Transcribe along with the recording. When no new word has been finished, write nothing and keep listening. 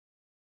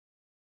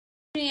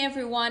Good evening,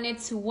 everyone.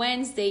 It's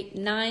Wednesday,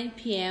 9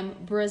 p.m.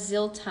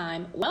 Brazil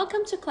time.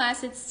 Welcome to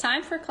class. It's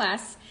time for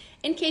class.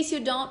 In case you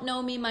don't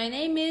know me, my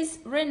name is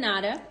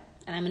Renata,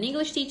 and I'm an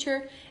English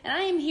teacher, and I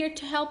am here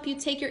to help you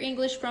take your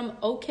English from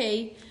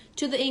okay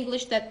to the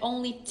English that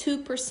only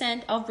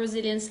 2% of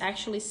Brazilians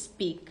actually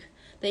speak.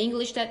 The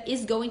English that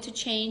is going to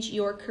change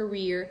your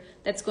career,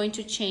 that's going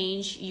to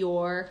change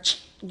your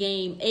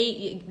game,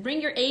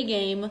 bring your A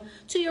game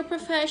to your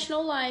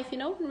professional life,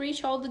 and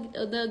reach all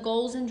the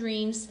goals and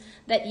dreams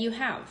that you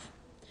have.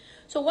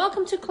 So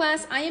welcome to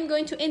class. I am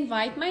going to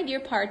invite my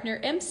dear partner,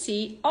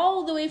 MC,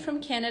 all the way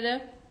from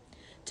Canada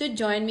to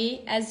join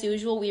me. As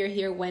usual, we are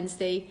here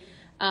Wednesday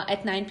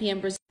at 9 p.m.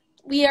 Brazil.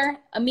 We are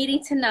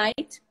meeting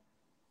tonight.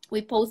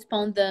 We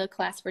postponed the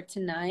class for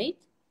tonight.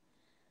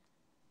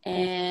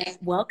 And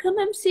welcome,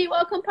 MC.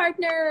 Welcome,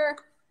 partner.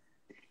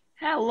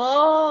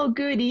 Hello,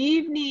 good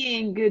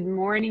evening, good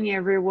morning,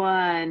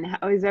 everyone.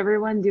 How is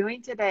everyone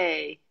doing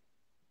today?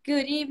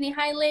 Good evening.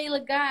 Hi,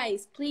 Layla.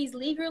 Guys, please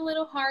leave your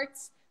little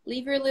hearts,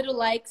 leave your little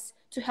likes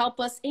to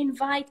help us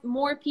invite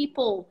more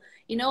people,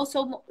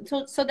 so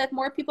that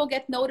more people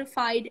get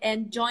notified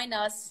and join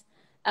us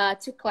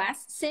to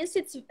class, since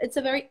it's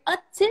a very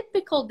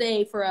atypical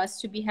day for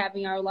us to be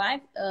having our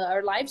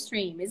live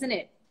stream, isn't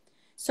it?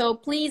 So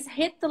please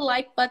hit the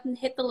like button,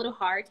 hit the little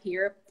heart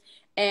here.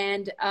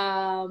 And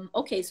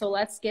okay, so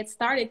let's get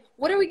started.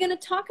 What are we going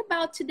to talk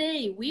about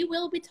today? We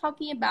will be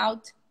talking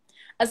about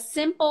a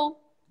simple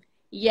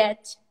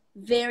yet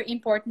very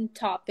important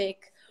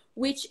topic,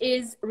 which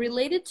is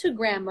related to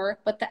grammar,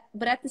 but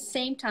at the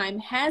same time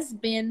has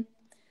been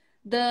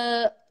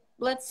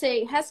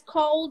has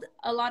called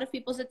a lot of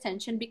people's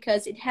attention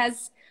because it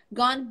has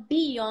gone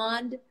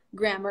beyond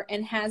grammar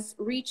and has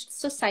reached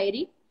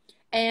society.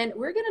 And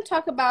we're going to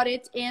talk about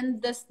it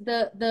in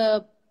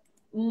the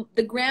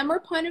grammar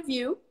point of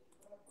view.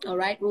 All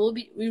right, we'll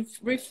be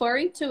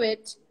referring to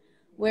it.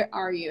 Where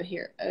are you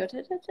here?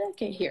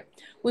 Okay, here.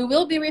 We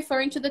will be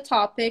referring to the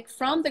topic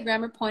from the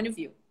grammar point of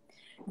view.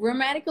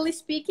 Grammatically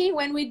speaking,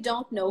 when we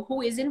don't know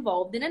who is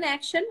involved in an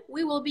action,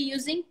 we will be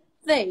using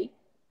they.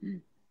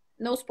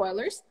 No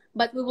spoilers,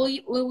 but we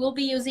will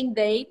be using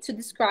they to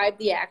describe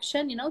the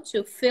action,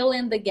 to fill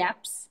in the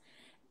gaps,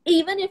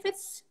 even if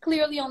it's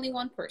clearly only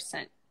one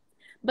person.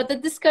 But the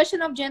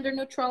discussion of gender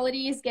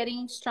neutrality is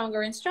getting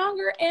stronger and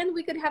stronger, and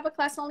we could have a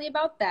class only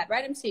about that,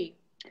 right, MC?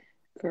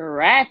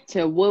 Correct.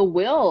 We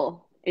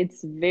will.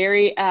 It's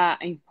very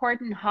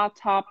important, hot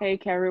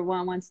topic.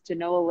 Everyone wants to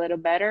know a little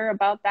better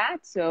about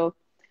that. So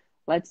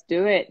let's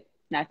do it.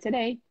 Not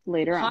today,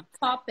 later on.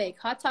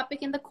 Hot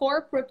topic in the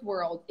corporate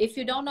world. If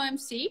you don't know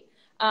MC,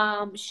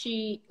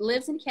 she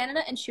lives in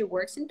Canada and she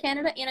works in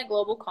Canada in a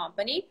global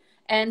company.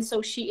 And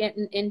so she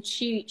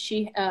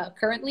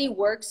currently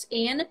works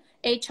in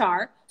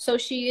HR. So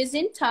she is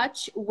in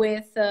touch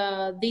with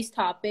these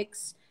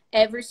topics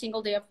every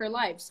single day of her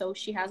life. So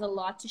she has a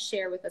lot to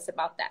share with us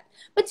about that.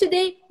 But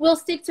today we'll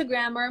stick to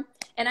grammar.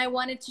 And I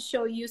wanted to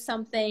show you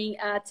something,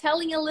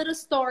 telling a little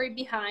story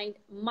behind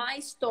my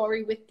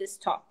story with this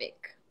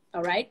topic.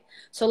 All right.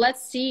 So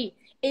let's see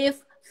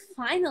if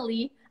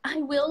finally I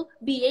will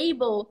be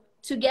able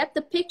to get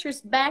the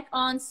pictures back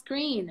on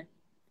screen.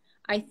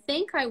 I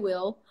think I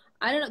will.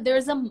 I don't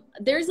know.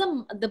 There's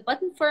the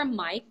button for a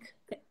mic.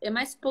 Am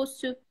I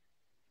supposed to?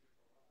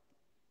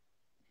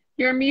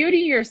 You're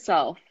muting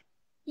yourself.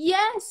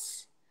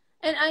 Yes.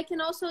 And I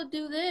can also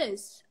do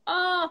this.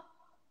 Oh,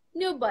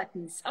 new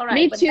buttons. All right.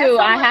 Me too.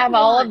 I have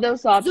all of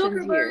those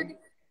options here.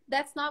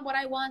 That's not what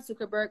I want,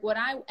 Zuckerberg. What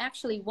I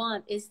actually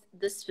want is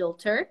this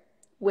filter,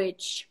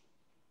 which,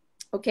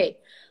 okay,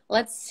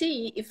 let's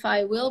see if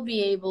I will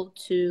be able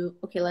to,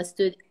 okay, let's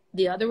do it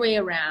the other way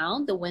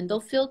around. The window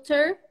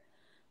filter.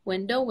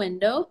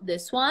 Window,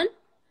 this one.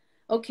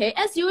 Okay,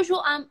 as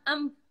usual,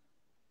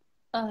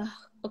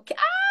 okay.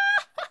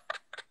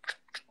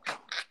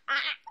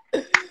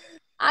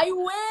 I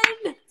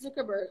win,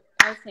 Zuckerberg,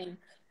 I think.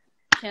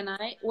 Can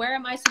I? Where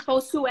am I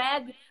supposed to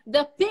add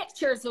the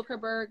picture,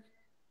 Zuckerberg?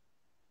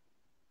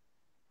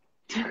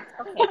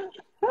 Okay.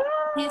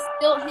 He's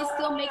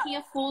still making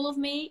a fool of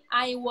me.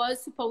 I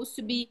was supposed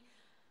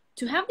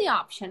to have the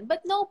option,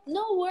 but no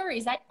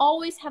worries. I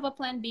always have a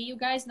plan B. You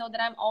guys know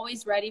that I'm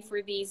always ready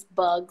for these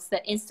bugs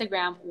that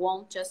Instagram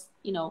won't just,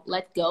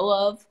 let go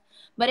of.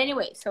 But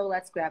anyway, so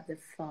let's grab the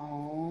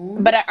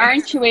phone. But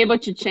aren't you able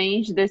to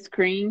change the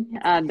screen,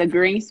 the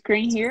green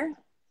screen here?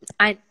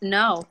 I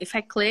know. If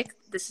I click,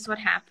 this is what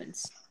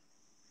happens.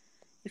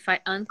 If I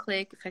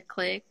unclick, if I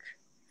click,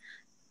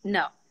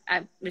 no,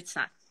 it's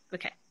not.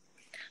 Okay.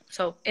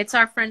 So it's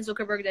our friend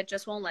Zuckerberg that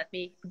just won't let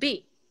me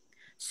be.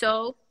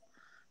 So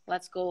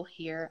let's go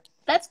here.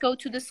 Let's go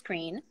to the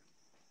screen.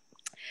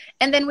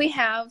 And then we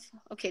have,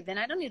 okay, then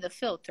I don't need a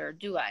filter,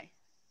 do I?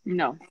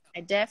 No.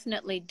 I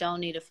definitely don't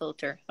need a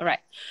filter. All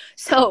right.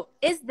 So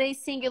is they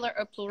singular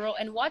or plural?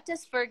 And what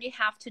does Fergie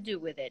have to do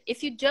with it?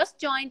 If you just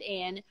joined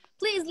in,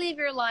 please leave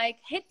your like,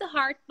 hit the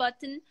heart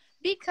button,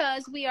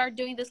 because we are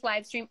doing this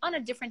live stream on a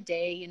different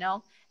day,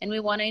 and we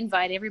want to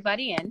invite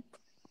everybody in.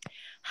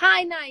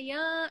 Hi,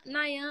 Nairana.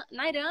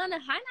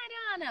 Hi,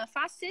 Nairana.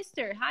 Fast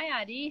sister.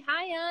 Hi, Ari.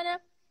 Hi, Anna.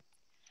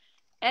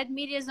 Add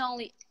medias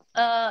only.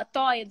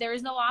 Toy, there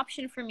is no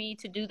option for me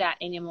to do that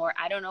anymore.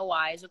 I don't know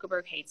why.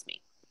 Zuckerberg hates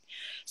me.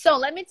 So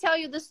let me tell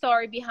you the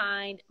story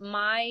behind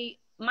my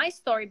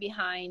story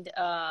behind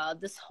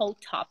this whole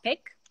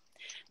topic.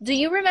 Do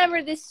you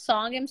remember this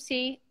song,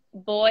 MC?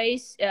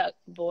 Girls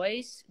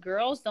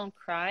Don't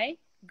Cry.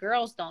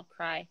 Girls Don't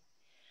Cry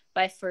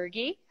by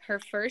Fergie. Her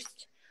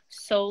first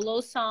solo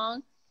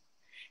song.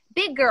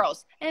 Big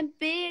girls and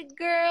big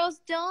girls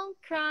don't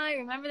cry.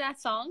 Remember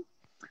that song?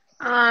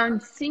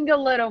 Sing a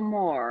little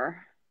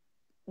more.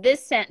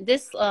 This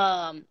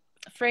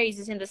phrase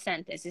is in the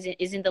sentence,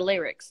 is in the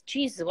lyrics.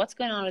 Jesus, what's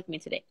going on with me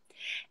today?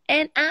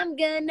 And I'm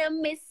gonna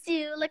miss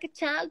you like a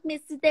child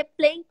misses their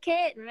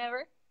blanket.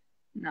 Remember?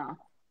 No,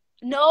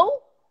 No? Oh,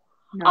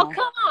 no.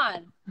 come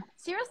on.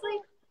 Seriously?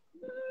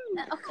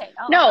 Okay.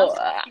 No,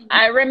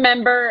 I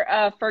remember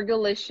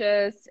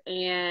Fergalicious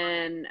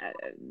and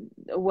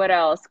what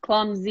else?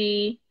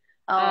 Clumsy,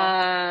 Oh,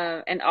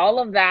 and all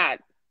of that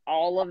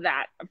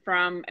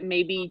from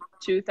maybe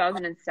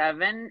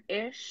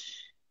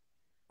 2007-ish.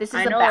 this is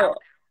I a ballad. know.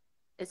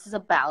 This is a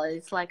ballad.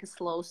 It's like a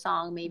slow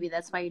song. Maybe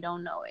that's why you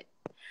don't know it.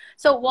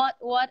 So what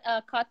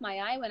caught my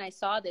eye when I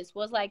saw this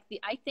was like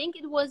I think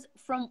it was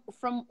from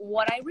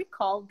what I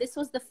recall, this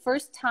was the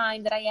first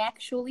time that I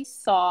actually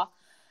saw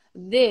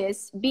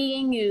this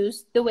being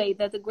used the way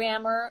that the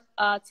grammar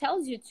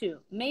tells you to.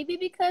 Maybe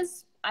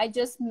because I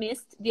just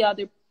missed the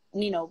other,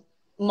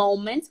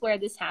 moments where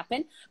this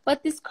happened,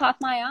 but this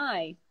caught my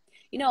eye.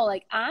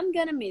 Like I'm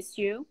gonna miss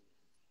you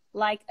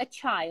like a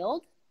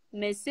child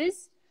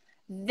misses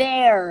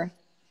their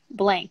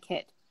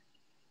blanket.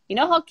 You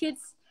know how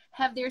kids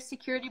have their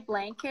security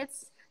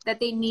blankets that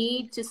they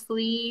need to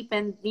sleep,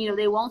 and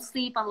they won't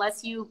sleep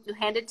unless you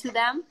hand it to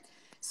them.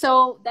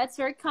 So that's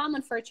very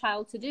common for a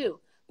child to do.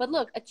 But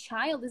look, a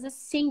child is a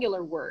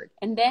singular word.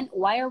 And then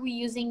why are we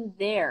using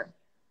their?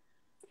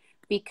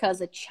 Because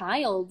a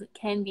child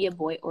can be a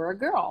boy or a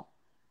girl.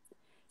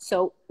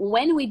 So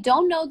when we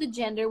don't know the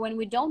gender, when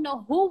we don't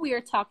know who we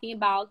are talking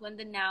about, when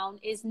the noun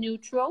is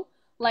neutral,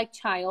 like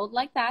child,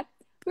 like that,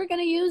 we're going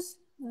to use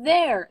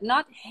their,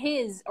 not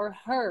his or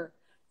her,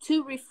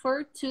 to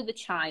refer to the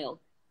child.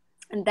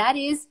 And that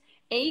is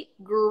a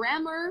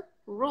grammar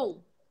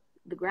rule.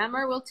 The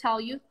grammar will tell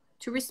you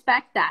to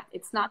respect that.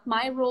 It's not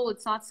my rule.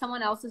 It's not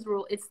someone else's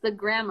rule. It's the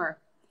grammar.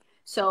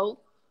 So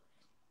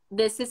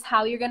this is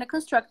how you're going to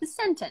construct the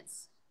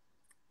sentence.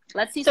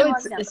 Let's see some more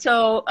examples.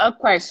 So a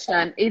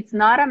question. It's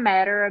not a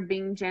matter of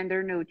being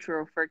gender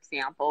neutral, for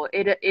example.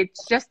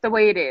 It's just the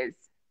way it is.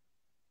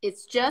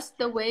 It's just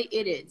the way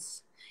it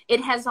is. It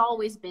has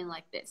always been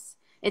like this.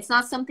 It's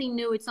not something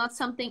new. It's not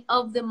something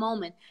of the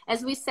moment.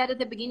 As we said at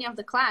the beginning of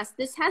the class,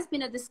 this has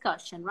been a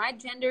discussion,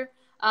 right?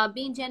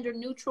 Being gender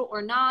neutral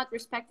or not,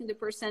 respecting the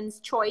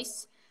person's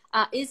choice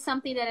is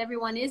something that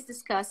everyone is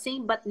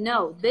discussing. But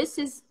no,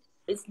 it's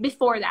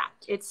before that.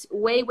 It's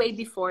way, way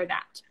before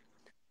that.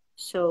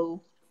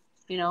 So,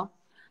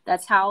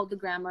 that's how the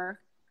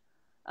grammar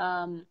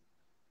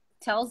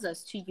tells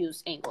us to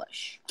use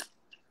English.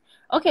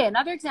 Okay,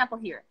 another example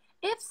here.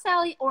 If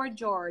Sally or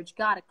George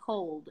got a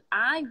cold,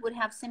 I would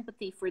have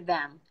sympathy for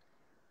them.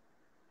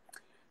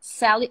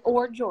 Sally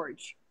or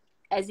George.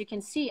 As you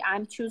can see,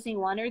 I'm choosing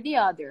one or the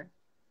other.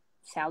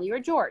 Sally or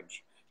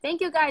George.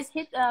 Thank you, guys.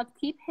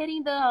 Keep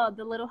hitting the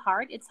little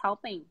heart. It's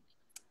helping.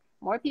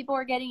 More people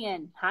are getting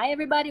in. Hi,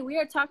 everybody. We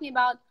are talking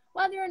about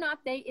whether or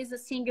not they is a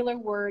singular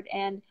word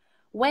and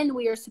when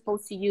we are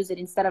supposed to use it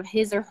instead of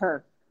his or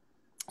her.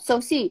 So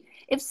see,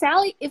 if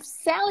Sally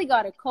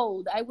got a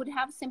cold, I would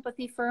have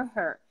sympathy for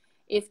her.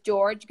 If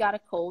George got a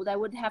cold, I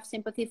would have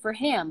sympathy for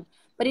him.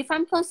 But if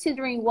I'm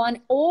considering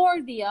one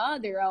or the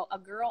other, a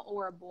girl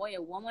or a boy,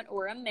 a woman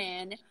or a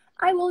man,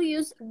 I will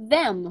use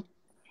them,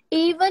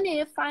 even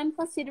if I'm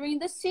considering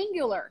the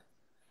singular.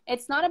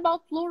 It's not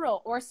about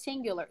plural or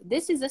singular.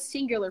 This is a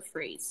singular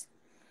phrase.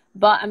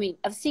 But,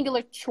 a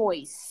singular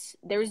choice.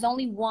 There is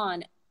only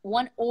one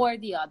or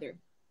the other.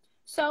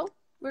 So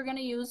we're going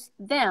to use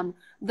them,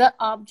 the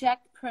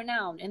object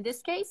pronoun. In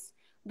this case,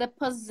 the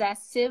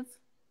possessive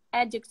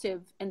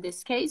adjective. In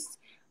this case,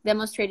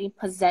 demonstrating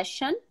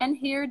possession. And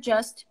here,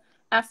 just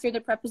after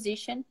the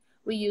preposition,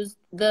 we use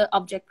the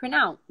object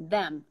pronoun,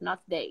 them,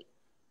 not they.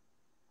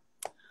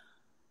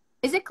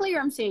 Is it clear,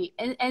 MC?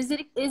 Is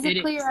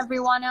it clear,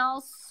 everyone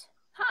else?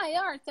 Hi,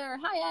 Arthur.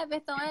 Hi,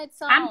 Everton.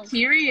 Edson. I'm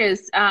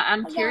curious.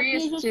 I'm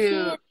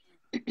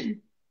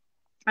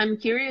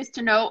curious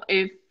to know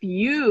if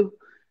you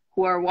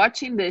who are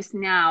watching this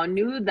now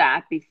knew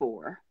that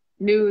before.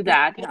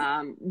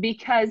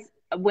 Because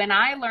when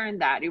I learned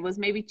that, it was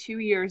maybe 2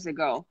 years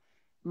ago.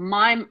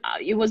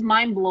 It was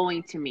mind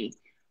blowing to me.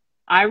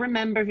 I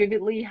remember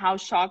vividly how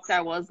shocked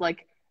I was,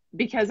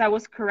 because I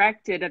was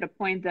corrected at a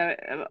point that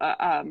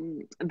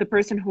the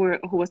person who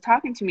was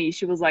talking to me,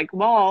 she was like,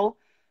 "Well,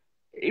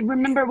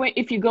 remember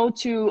if you go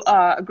to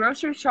a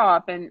grocery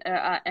shop and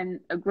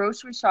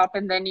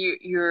then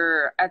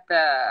you're at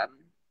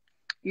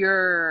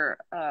you're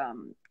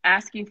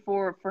asking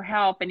for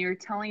help and you're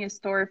telling a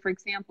story, for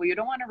example, you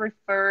don't want to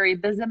refer,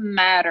 it doesn't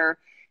matter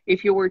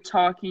if you were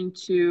talking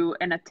to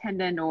an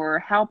attendant or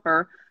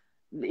helper,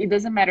 it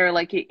doesn't matter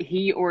like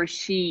he or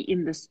she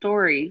in the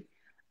story.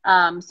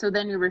 So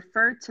then you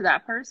refer to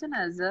that person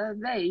as a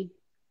they.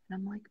 And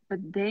I'm like, but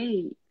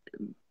they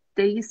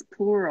is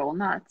plural,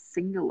 not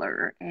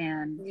singular.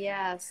 And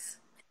Yes.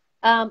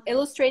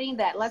 Illustrating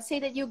that, let's say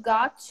that you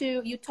talk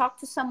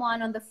to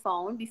someone on the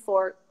phone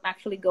before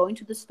actually going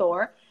to the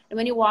store. And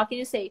when you walk in,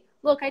 you say,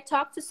 look, I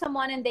talked to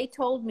someone and they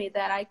told me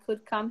that I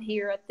could come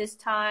here at this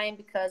time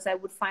because I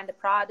would find the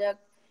product.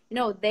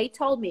 They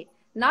told me.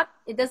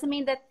 It doesn't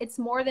mean that it's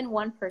more than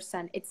one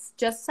person. It's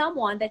just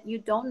someone that you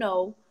don't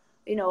know,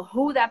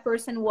 who that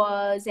person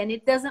was.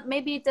 And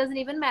maybe it doesn't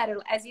even matter.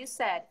 As you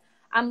said,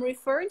 I'm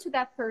referring to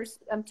that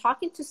person. I'm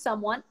talking to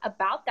someone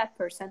about that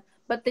person,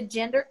 but the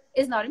gender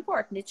is not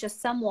important. It's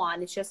just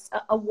someone. It's just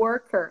a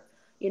worker,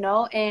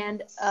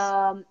 and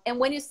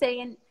when you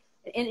say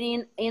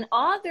in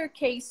other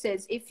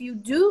cases, if you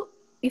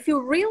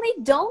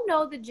really don't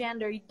know the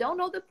gender, you don't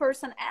know the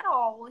person at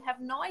all, you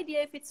have no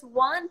idea if it's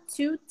 1,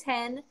 2,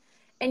 10,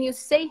 and you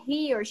say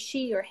he or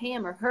she or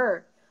him or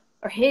her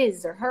or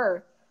his or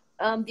her,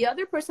 the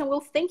other person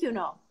will think you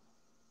know.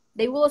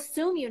 They will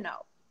assume you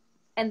know.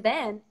 And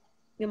then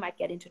you might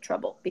get into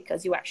trouble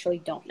because you actually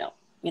don't know,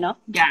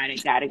 got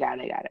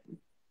it.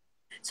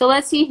 So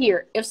let's see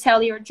here. If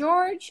Sally or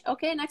George.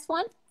 Okay, next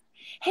one.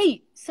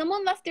 Hey,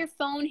 someone left their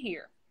phone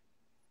here.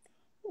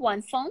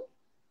 One phone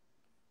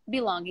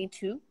belonging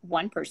to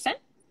one person,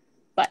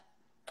 but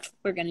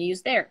we're going to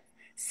use there.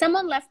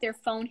 Someone left their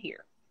phone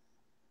here.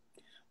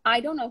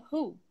 I don't know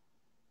who.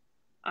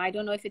 I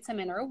don't know if it's a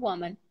man or a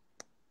woman.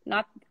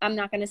 I'm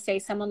not going to say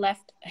someone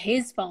left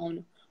his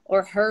phone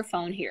or her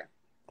phone here.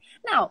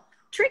 Now,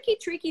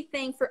 tricky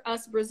thing for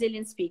us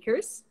Brazilian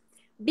speakers,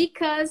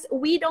 because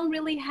we don't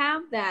really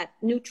have that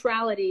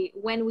neutrality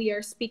when we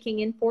are speaking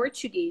in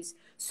Portuguese.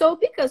 So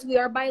because we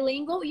are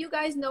bilingual, you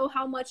guys know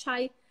how much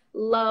I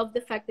love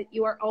the fact that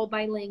you are all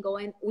bilingual,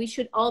 and we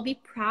should all be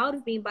proud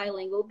of being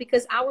bilingual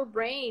because our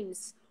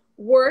brains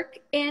work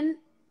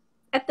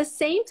at the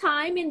same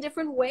time in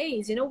different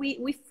ways.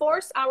 We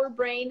force our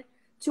brain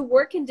to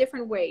work in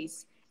different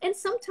ways. And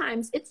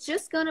sometimes it's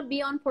just going to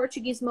be on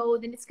Portuguese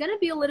mode, and it's going to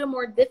be a little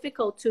more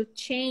difficult to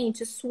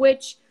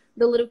switch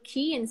the little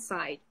key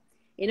inside,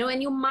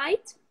 and you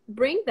might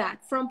bring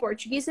that from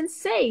Portuguese and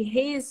say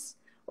his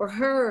or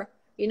her,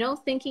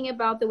 thinking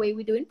about the way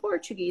we do in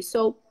Portuguese.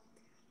 So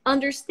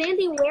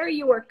understanding where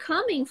you are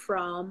coming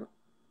from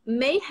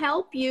may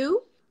help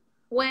you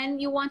when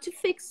you want to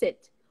fix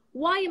it.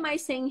 Why am I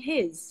saying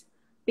his?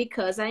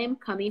 Because I am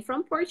coming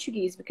from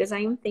Portuguese, because I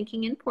am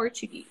thinking in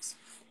Portuguese.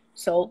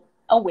 So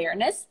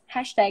awareness,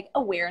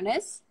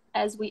 #awareness,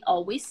 as we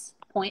always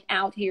point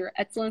out here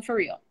at Fluent for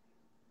Real.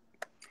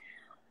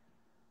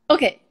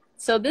 Okay,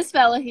 so this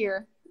fella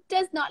here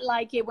does not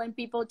like it when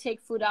people take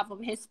food off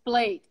of his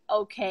plate.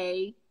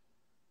 Okay.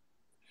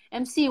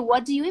 MC,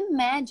 what do you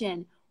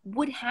imagine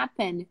would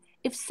happen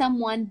if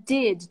someone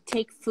did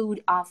take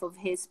food off of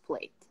his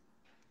plate?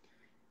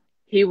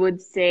 He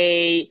would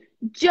say,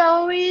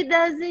 Joey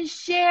doesn't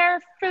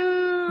share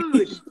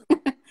food.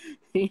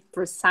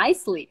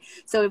 Precisely.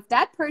 So if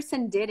that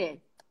person did it,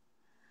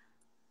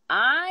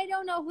 I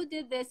don't know who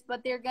did this,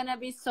 but they're gonna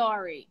be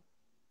sorry.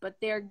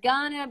 They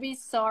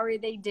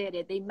did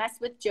it. They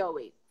messed with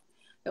Joey.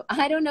 So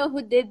I don't know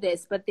who did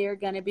this, but they're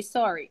gonna be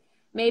sorry.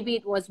 Maybe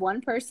it was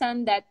one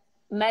person that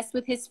messed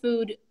with his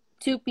food,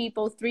 2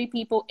 people, 3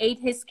 people ate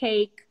his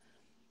cake,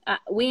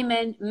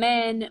 women,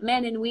 men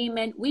and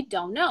women, we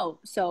don't know.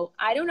 So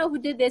I don't know who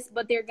did this,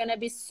 but they're gonna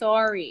be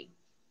sorry.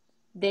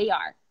 They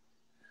are.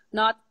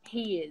 Not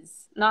he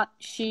is, not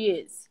she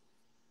is.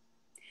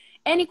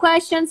 Any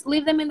questions?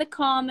 Leave them in the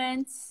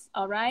comments.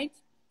 All right.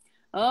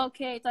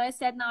 Okay. So I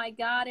said, now I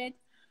got it.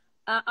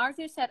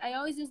 Arthur said, I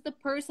always use the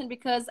person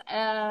because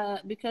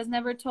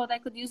never thought I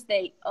could use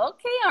they.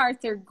 Okay,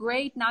 Arthur,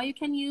 great. Now you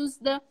can use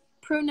the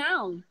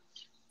pronoun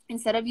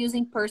instead of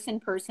using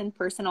person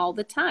all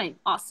the time.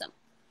 Awesome.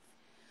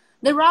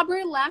 The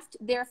robber left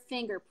their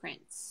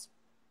fingerprints.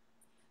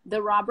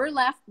 The robber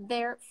left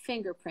their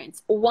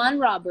fingerprints. One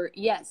robber,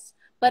 yes.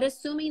 But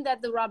assuming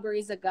that the robber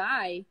is a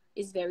guy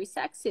is very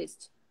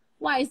sexist.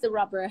 Why is the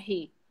robber a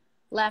he?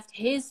 Left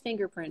his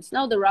fingerprints.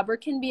 No, the robber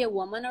can be a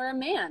woman or a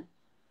man.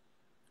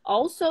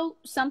 Also,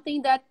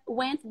 something that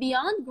went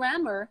beyond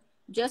grammar,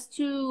 just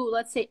to,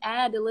 let's say,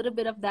 add a little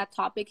bit of that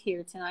topic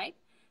here tonight,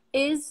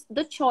 is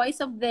the choice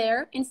of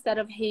their instead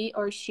of he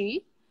or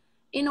she,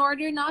 in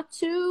order not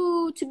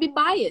to be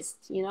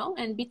biased,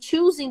 and be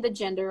choosing the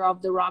gender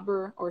of the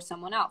robber or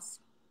someone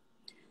else.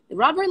 The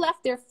robber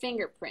left their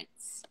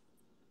fingerprints.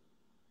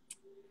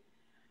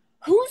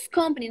 Whose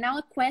company, now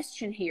a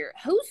question here,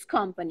 whose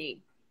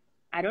company,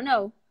 I don't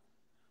know,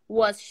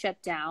 was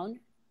shut down,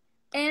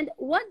 and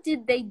what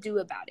did they do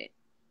about it?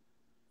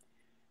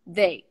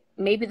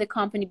 Maybe the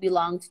company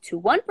belonged to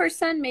one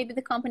person, maybe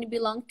the company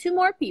belonged to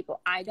more people,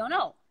 I don't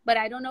know. But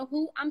I don't know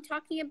who I'm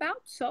talking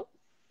about, so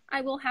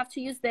I will have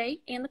to use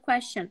they in the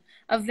question.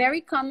 A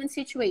very common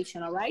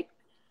situation, all right?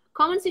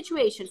 Common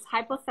situations,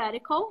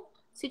 hypothetical,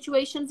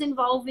 situations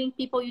involving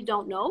people you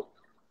don't know,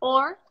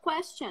 or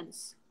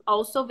questions.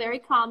 Also very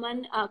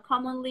common,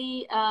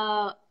 commonly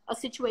a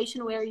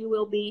situation where you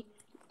will be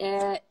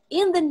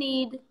in the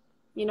need,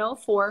 you know,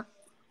 for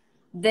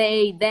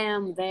they,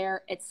 them,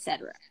 their,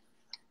 etc.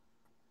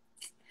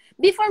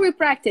 Before we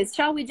practice,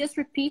 shall we just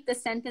repeat the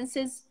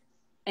sentences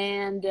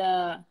and,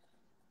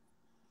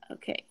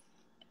 okay.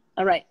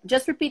 All right,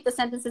 just repeat the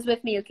sentences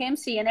with me, okay,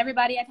 MC, and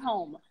everybody at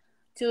home,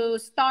 to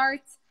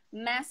start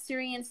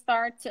mastering and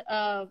start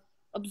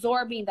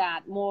absorbing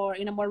that more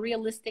in a more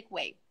realistic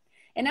way.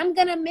 And I'm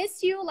gonna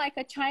miss you like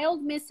a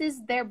child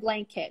misses their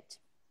blanket.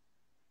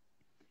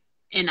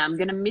 And I'm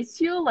gonna miss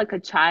you like a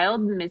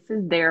child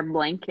misses their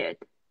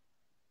blanket.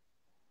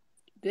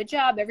 Good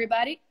job,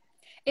 everybody.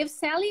 If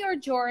Sally or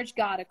George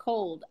got a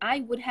cold,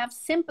 I would have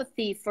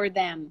sympathy for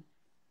them.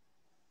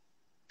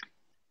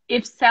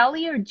 If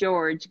Sally or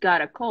George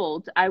got a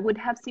cold, I would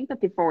have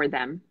sympathy for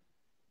them.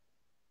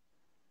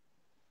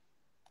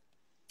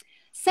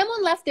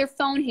 Someone left their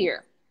phone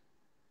here.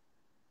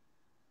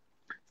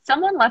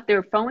 Someone left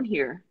their phone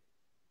here.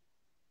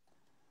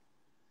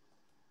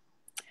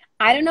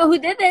 I don't know who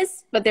did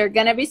this, but they're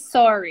gonna be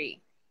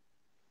sorry.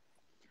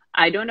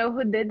 I don't know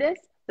who did this,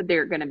 but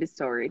they're gonna be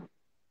sorry.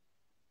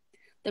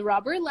 The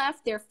robber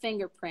left their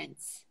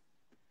fingerprints.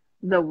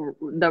 The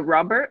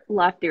robber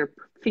left their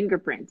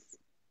fingerprints.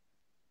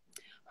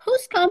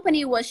 Whose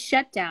company was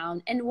shut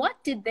down and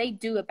what did they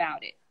do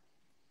about it?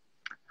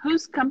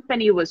 Whose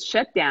company was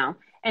shut down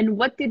and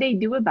what did they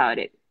do about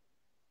it?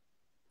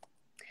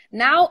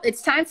 Now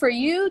it's time for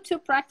you to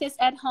practice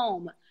at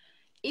home.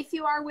 If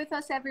you are with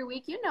us every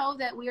week, you know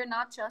that we are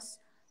not just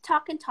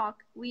talk and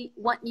talk. We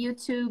want you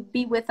to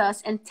be with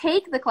us and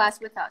take the class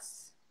with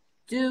us.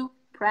 Do,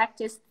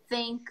 practice,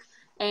 think,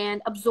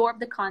 and absorb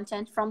the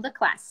content from the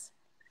class.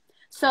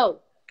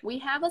 So we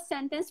have a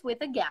sentence with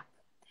a gap.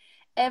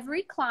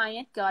 Every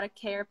client got a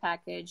care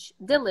package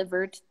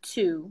delivered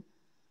to.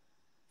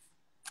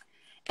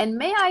 And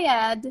may I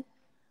add,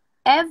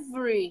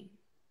 every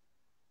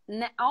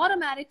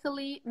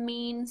automatically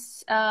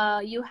means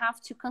you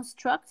have to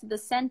construct the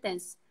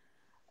sentence,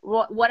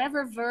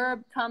 whatever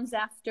verb comes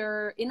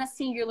after, in a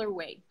singular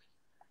way.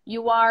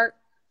 You are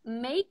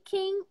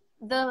making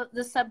the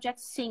subject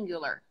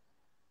singular.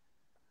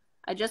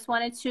 I just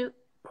wanted to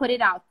put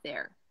it out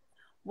there.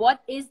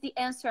 What is the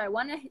answer? I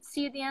want to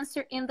see the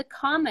answer in the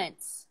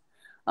comments.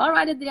 All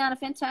right, Adriana,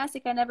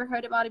 fantastic. I never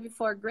heard about it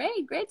before.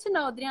 Great, great to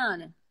know,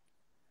 Adriana.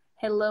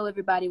 Hello,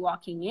 everybody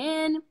walking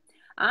in.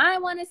 I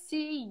want to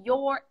see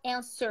your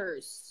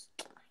answers.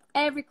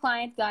 Every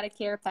client got a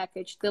care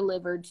package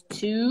delivered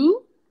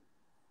to.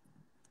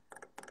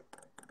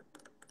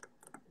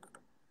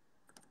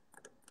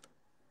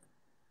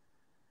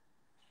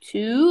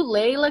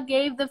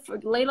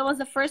 Layla was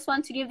the first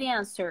one to give the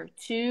answer.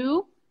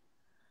 To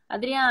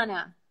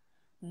Adriana.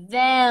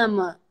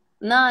 Them.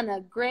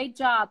 Nana, great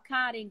job.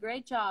 Karen,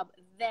 great job.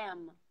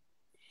 Them.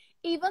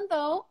 Even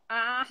though,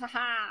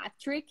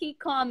 tricky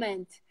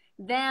comment.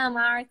 Them,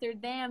 Arthur,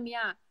 them,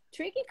 yeah.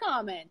 Tricky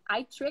comment.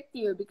 I tricked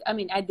you.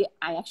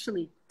 I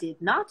actually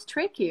did not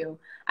trick you.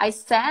 I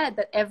said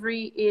that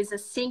every is a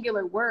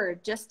singular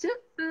word just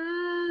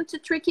to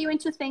trick you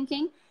into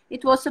thinking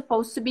it was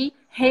supposed to be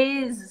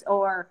his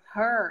or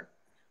her.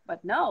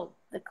 But no,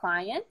 the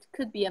client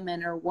could be a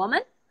man or a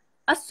woman.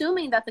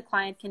 Assuming that the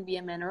client can be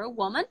a man or a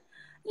woman,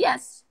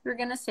 yes, we're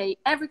going to say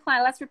every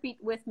client. Let's repeat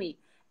with me.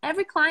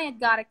 Every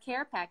client got a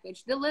care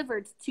package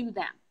delivered to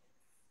them.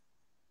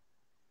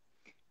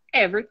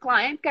 Every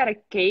client got a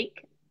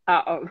cake.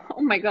 Oh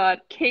my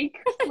God, cake.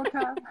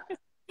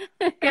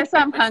 Guess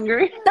I'm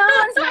hungry.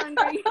 Someone's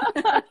hungry.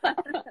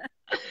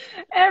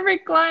 Every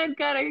client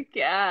got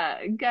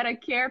a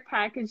care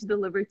package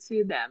delivered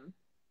to them.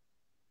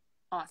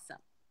 Awesome.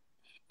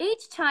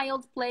 Each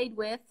child played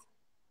with.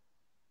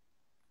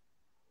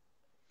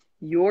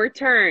 Your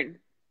turn.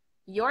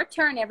 Your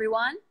turn,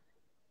 everyone.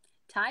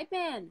 Type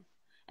in.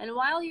 And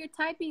while you're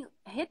typing,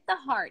 hit the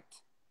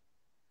heart.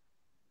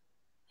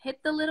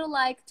 Hit the little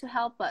like to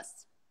help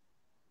us.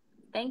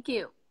 Thank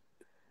you.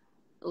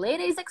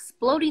 Layla is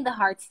exploding the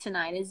hearts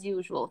tonight as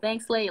usual.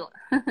 Thanks, Layla.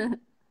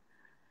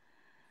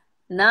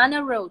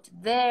 Nana wrote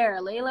there.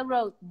 Layla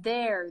wrote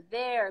there,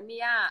 there.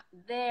 Mia,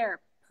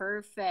 there.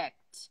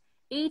 Perfect.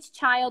 Each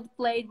child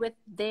played with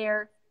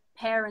their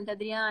parent.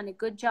 Adriana,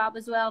 good job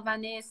as well.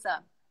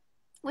 Vanessa,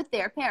 with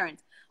their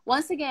parent.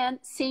 Once again,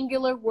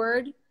 singular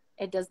word.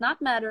 It does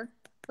not matter.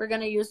 We're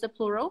going to use the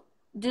plural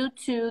due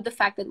to the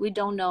fact that we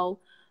don't know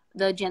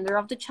the gender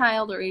of the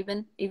child or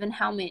even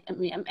how many.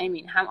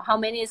 How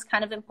many is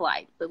kind of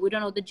implied, but we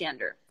don't know the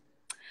gender.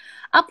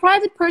 A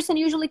private person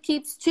usually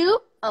keeps two.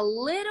 A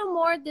little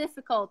more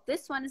difficult.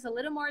 This one is a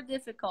little more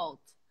difficult.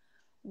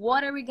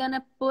 What are we going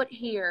to put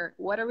here?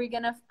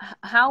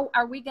 How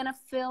are we going to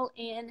fill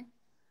in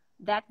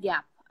that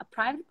gap? A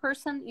private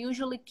person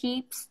usually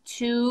keeps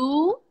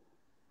two.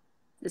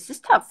 This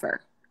is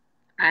tougher.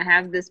 I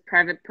have this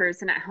private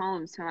person at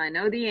home, so I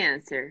know the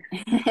answer.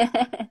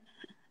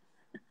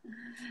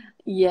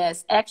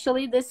 Yes,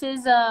 actually, this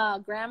is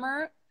a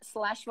grammar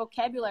slash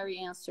vocabulary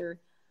answer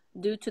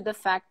due to the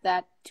fact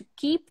that to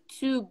keep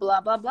to blah,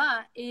 blah,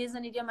 blah is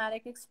an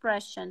idiomatic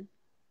expression,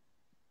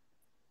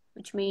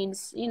 which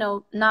means, you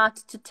know, not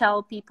to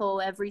tell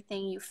people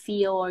everything you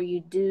feel or you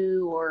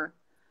do, or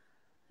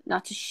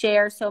not to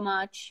share so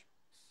much.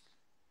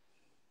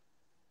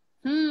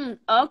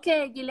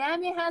 Okay,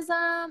 Guilherme has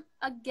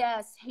a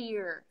guess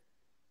here.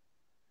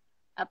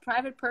 A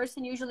private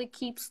person usually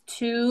keeps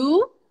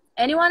two.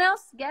 Anyone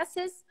else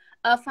guesses?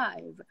 A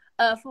five,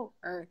 a four,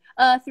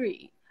 a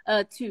three,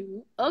 a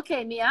two.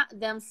 Okay, Mia,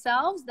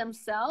 themselves.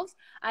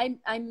 I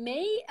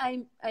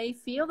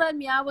feel that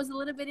Mia was a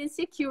little bit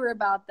insecure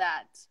about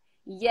that.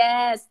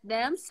 Yes,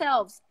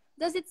 themselves.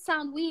 Does it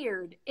sound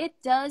weird? It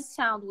does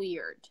sound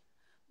weird,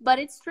 but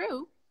it's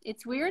true.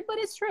 It's weird, but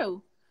it's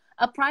true.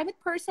 A private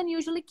person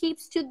usually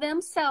keeps to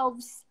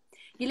themselves.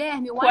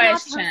 Guilherme, why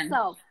not Question.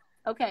 herself?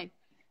 Okay.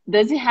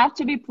 Does it have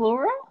to be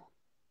plural?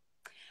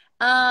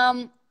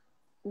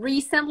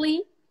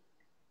 Recently,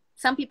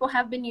 some people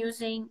have been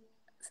using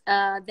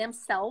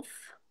themselves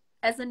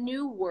as a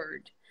new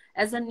word,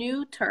 as a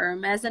new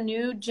term, as a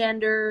new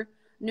gender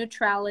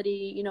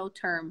neutrality, you know,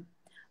 term.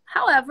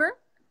 However,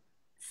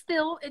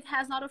 still, it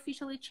has not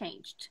officially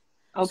changed.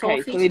 So Okay, so it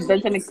officially,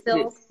 doesn't it's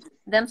still exist.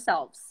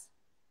 themselves.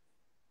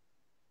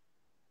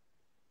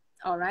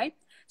 All right.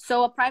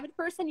 So a private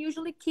person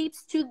usually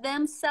keeps to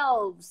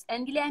themselves.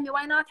 And Guilherme,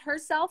 why not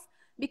herself?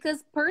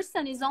 Because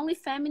person is only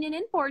feminine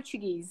in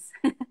Portuguese.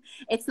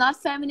 It's not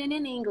feminine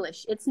in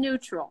English. It's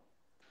neutral.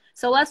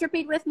 So let's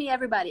repeat with me,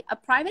 everybody. A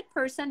private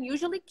person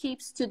usually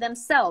keeps to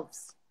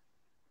themselves.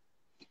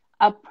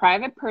 A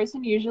private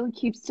person usually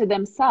keeps to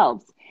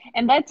themselves.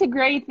 And that's a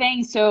great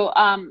thing. So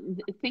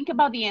think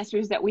about the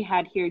answers that we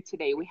had here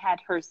today. We had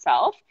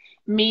herself,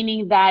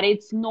 meaning that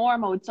it's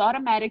normal, it's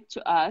automatic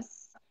to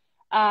us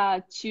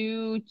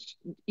to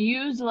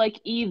use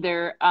like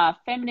either a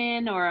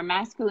feminine or a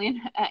masculine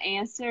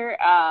answer,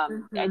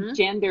 a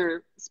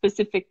gender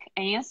specific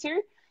answer,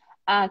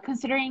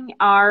 considering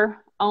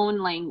our own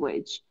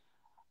language.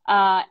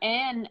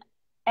 And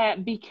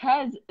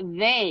because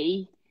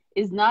they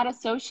is not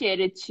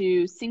associated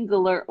to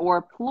singular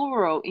or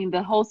plural in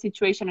the whole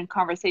situation and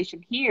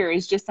conversation here,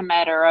 it's just a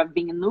matter of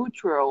being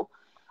neutral.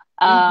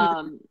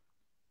 Mm-hmm.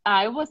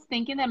 I was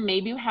thinking that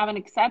maybe we have an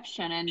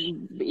exception and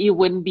it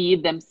wouldn't be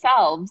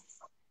themselves,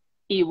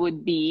 it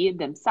would be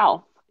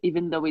themselves,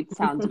 even though it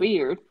sounds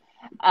weird.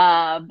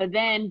 But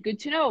then good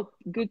to know.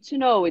 Good to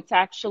know. It's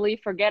actually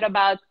forget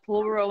about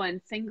plural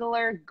and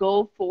singular.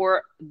 Go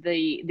for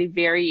the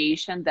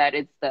variation that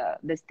is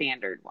the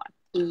standard one.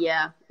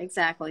 Yeah,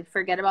 exactly.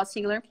 Forget about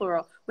singular and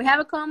plural. We have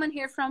a comment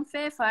here from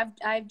Fifth.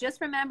 I've just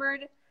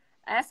remembered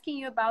asking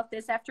you about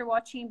this after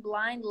watching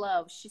Blind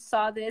Love. She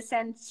saw this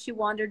and she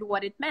wondered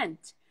what it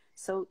meant.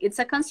 So it's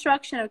a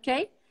construction,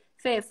 okay?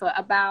 Fifth,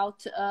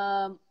 about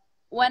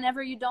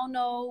whenever you don't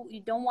know,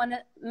 you don't want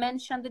to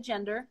mention the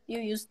gender, you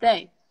use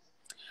they.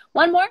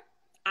 One more.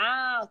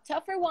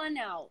 Tougher one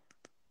now.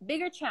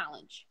 Bigger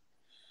challenge.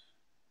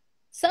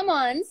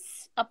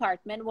 Someone's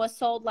apartment was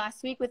sold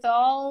last week with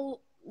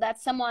all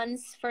that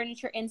someone's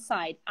furniture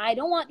inside. I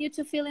don't want you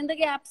to fill in the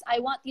gaps. I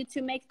want you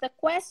to make the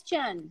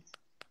question.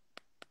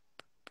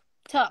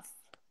 Tough.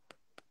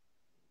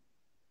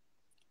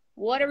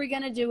 What are we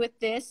going to do with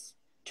this?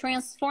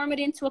 Transform it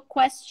into a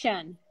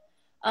question.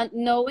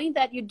 Knowing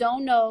that you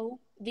don't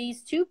know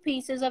these two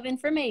pieces of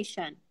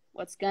information,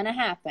 what's going to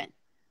happen?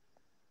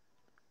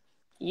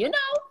 You know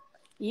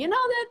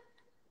that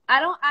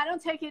I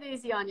don't take it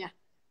easy on you.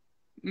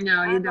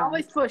 No, you I'm don't.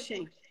 always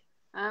pushing.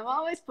 I'm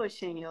always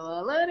pushing you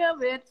a little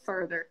bit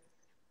further.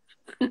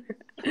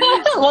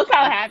 Look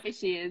how happy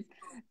she is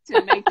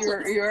to make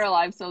your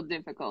life so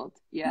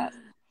difficult. Yes.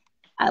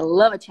 I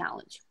love a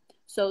challenge.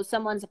 So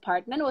someone's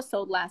apartment was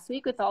sold last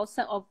week with all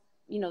of,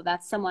 you know,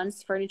 that's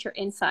someone's furniture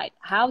inside.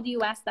 How do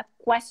you ask that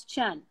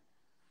question?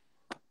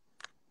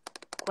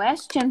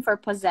 Question for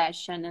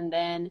possession, and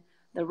then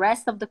the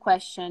rest of the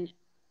question,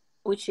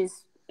 which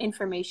is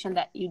information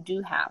that you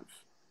do have.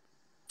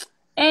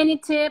 Any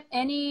tip,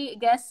 any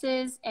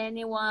guesses?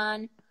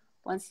 Anyone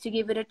wants to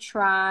give it a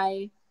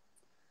try?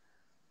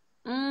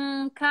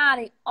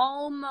 Kari,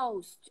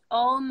 almost.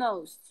 All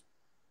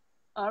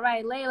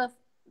right, Layla,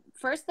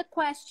 first the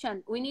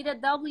question. We need a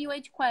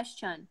WH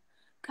question.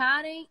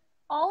 Kari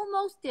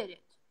almost did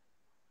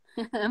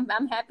it.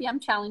 I'm happy I'm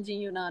challenging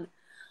you, Nana.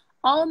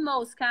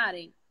 Almost,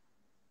 Kari.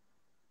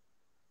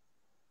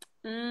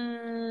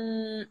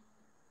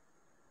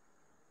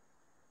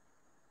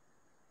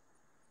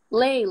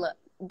 Layla,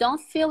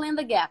 don't fill in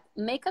the gap.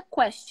 Make a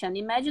question.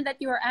 Imagine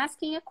that you are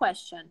asking a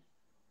question.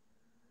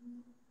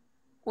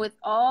 With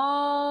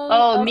all...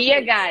 Oh,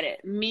 Mia got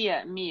it.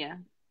 Mia.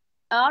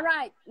 All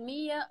right.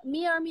 Mia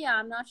or Mia,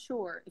 I'm not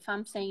sure if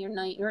I'm saying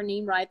your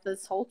name right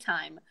this whole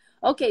time.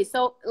 Okay,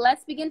 so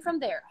let's begin from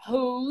there.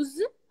 Whose,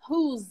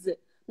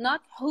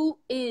 not who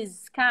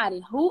is,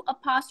 Kari. Who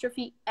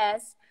apostrophe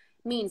S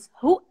means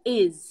who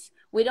is.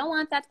 We don't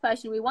want that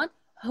question. We want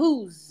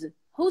whose.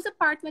 Whose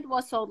apartment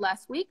was sold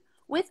last week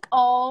with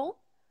all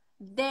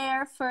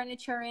their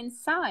furniture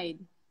inside.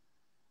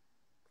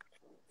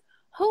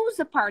 Whose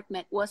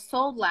apartment was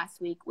sold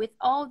last week with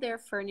all their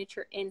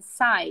furniture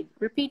inside?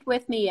 Repeat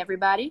with me,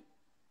 everybody.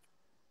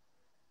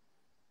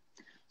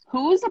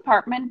 Whose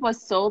apartment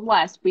was sold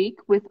last week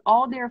with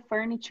all their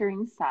furniture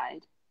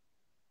inside?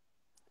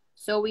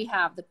 So we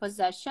have the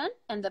possession,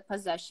 and the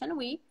possession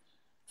we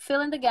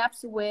fill in the gaps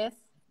with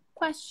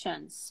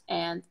questions.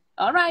 And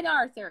all right,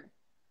 Arthur.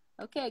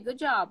 Okay, good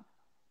job.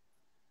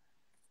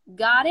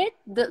 Got it?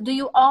 Do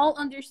you all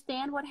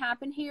understand what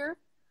happened here?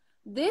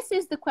 This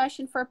is the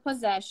question for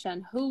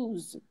possession.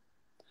 Whose?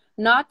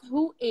 Not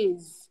who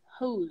is.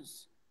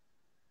 Whose?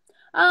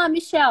 Ah,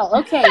 Michelle.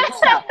 Okay,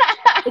 Michelle.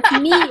 It's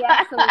me,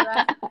 actually,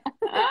 right?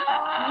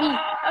 Me.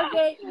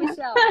 Okay,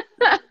 Michelle.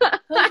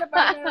 Whose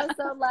apartment was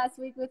sold last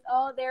week with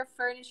all their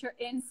furniture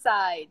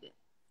inside?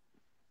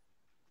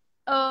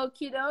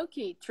 Okie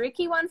dokie.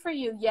 Tricky one for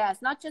you.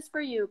 Yes, not just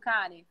for you,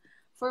 Kari.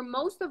 For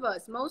most of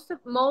us,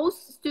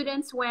 most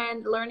students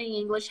when learning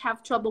English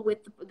have trouble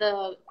with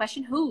the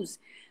question whose,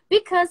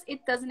 because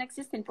it doesn't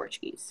exist in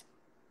Portuguese.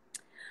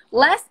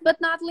 Last but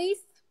not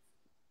least,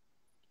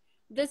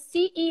 the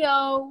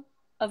CEO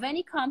of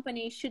any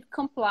company should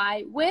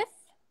comply with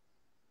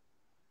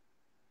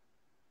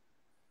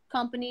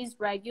company's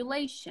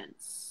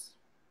regulations.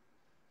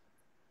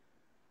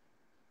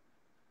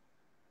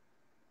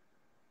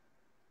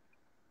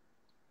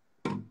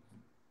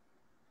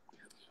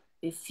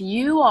 If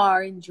you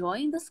are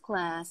enjoying this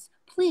class,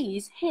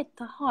 please hit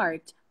the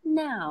heart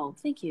now.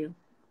 Thank you.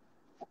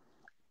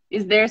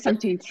 Is there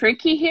something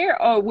tricky here,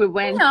 or we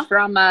went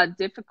from a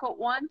difficult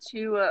one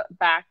to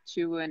back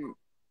to a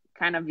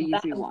kind of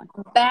easy one?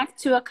 Back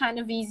to a kind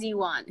of easy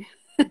one.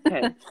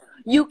 Okay.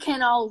 You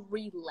can all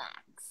relax.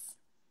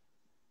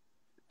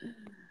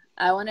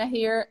 I want to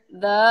hear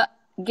the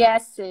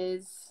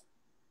guesses.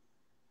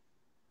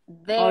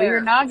 There. Oh,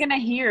 you're not going to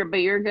hear,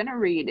 but you're going to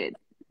read it.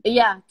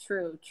 Yeah,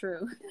 true.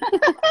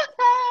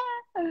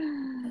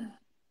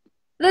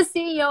 The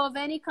CEO of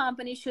any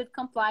company should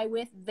comply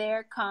with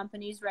their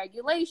company's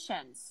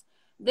regulations.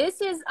 This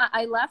is,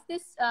 I left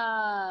this,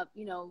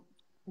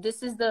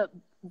 this is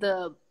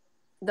the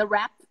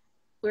wrap.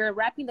 We're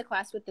wrapping the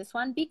class with this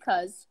one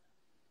because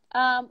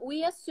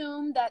we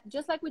assume that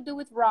just like we do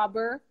with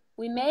Robert,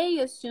 we may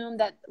assume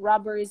that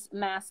Robert is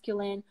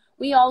masculine.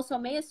 We also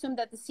may assume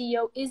that the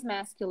CEO is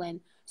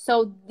masculine.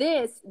 So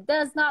this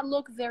does not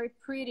look very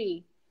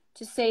pretty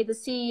to say the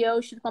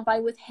CEO should comply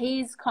with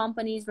his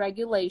company's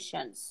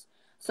regulations.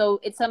 So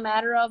it's a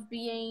matter of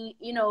being,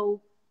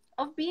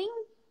 of being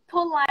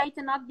polite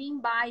and not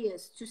being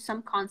biased to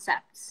some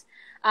concepts.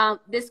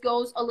 This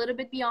goes a little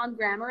bit beyond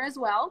grammar as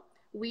well.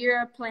 We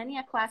are planning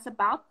a class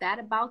about that,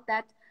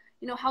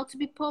 how to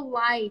be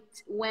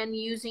polite when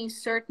using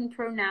certain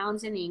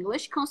pronouns in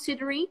English,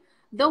 considering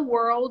the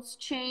world's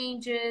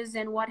changes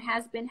and what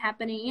has been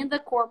happening in the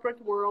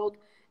corporate world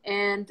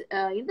and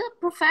in the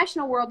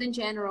professional world in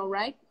general,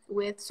 right?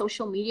 With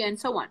social media and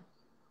so on.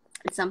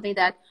 It's something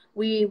that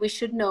we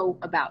should know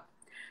about.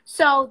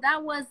 So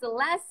that was the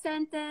last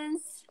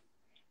sentence.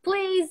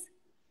 Please,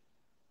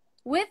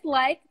 with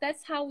like,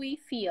 that's how we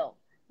feel.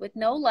 With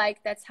no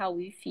like, that's how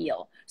we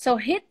feel. So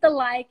hit the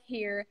like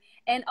here,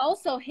 and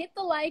also hit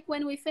the like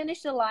when we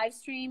finish the live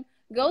stream.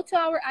 Go to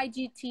our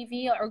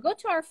IGTV or go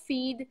to our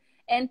feed,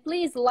 and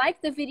please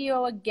like the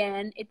video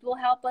again. It will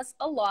help us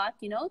a lot.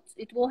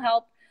 It will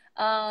help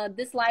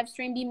this live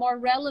stream be more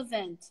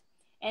relevant,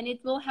 and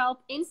it will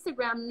help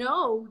Instagram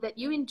know that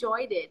you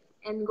enjoyed it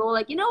and go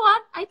like, you know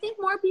what? I think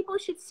more people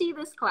should see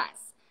this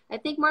class. I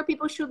think more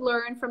people should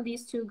learn from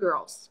these two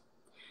girls.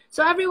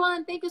 So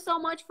everyone, thank you so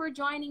much for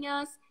joining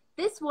us.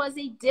 This was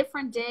a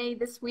different day.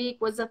 This week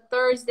was a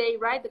Thursday,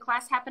 right? The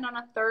class happened on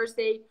a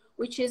Thursday,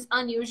 which is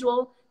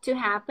unusual to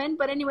happen.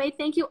 But anyway,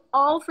 thank you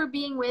all for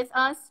being with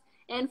us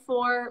and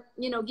for,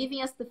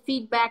 giving us the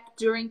feedback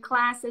during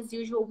class. As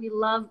usual, we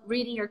love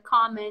reading your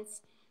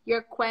comments,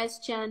 your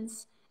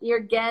questions, your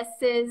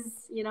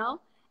guesses,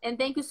 and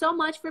thank you so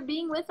much for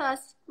being with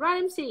us.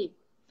 Right, MC?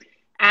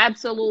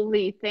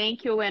 Absolutely.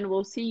 Thank you. And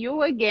we'll see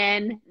you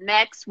again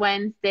next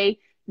Wednesday,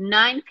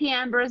 9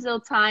 p.m. Brazil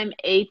time,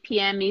 8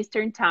 p.m.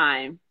 Eastern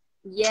time.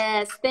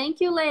 Yes.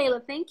 Thank you,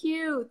 Leila. Thank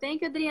you.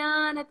 Thank you,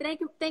 Adriana.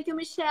 Thank you,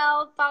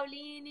 Michelle,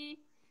 Pauline.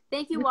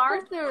 Thank you,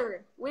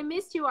 Arthur. We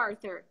missed you,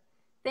 Arthur.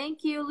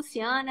 Thank you,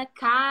 Luciana,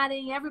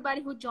 Karen,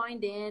 everybody who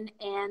joined in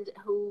and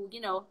who,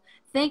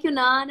 thank you,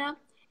 Nana,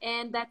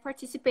 and that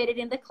participated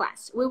in the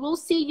class. We will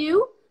see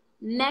you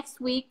next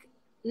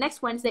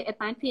Wednesday at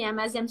 9 p.m.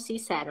 as MC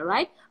said, all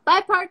right?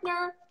 Bye,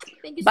 partner.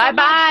 Thank you so much.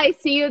 Bye-bye.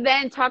 See you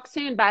then. Talk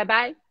soon.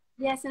 Bye-bye.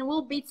 Yes, and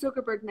we'll beat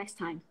Zuckerberg next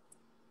time.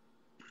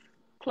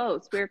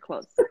 Close. We're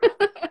close.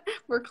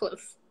 We're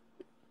close.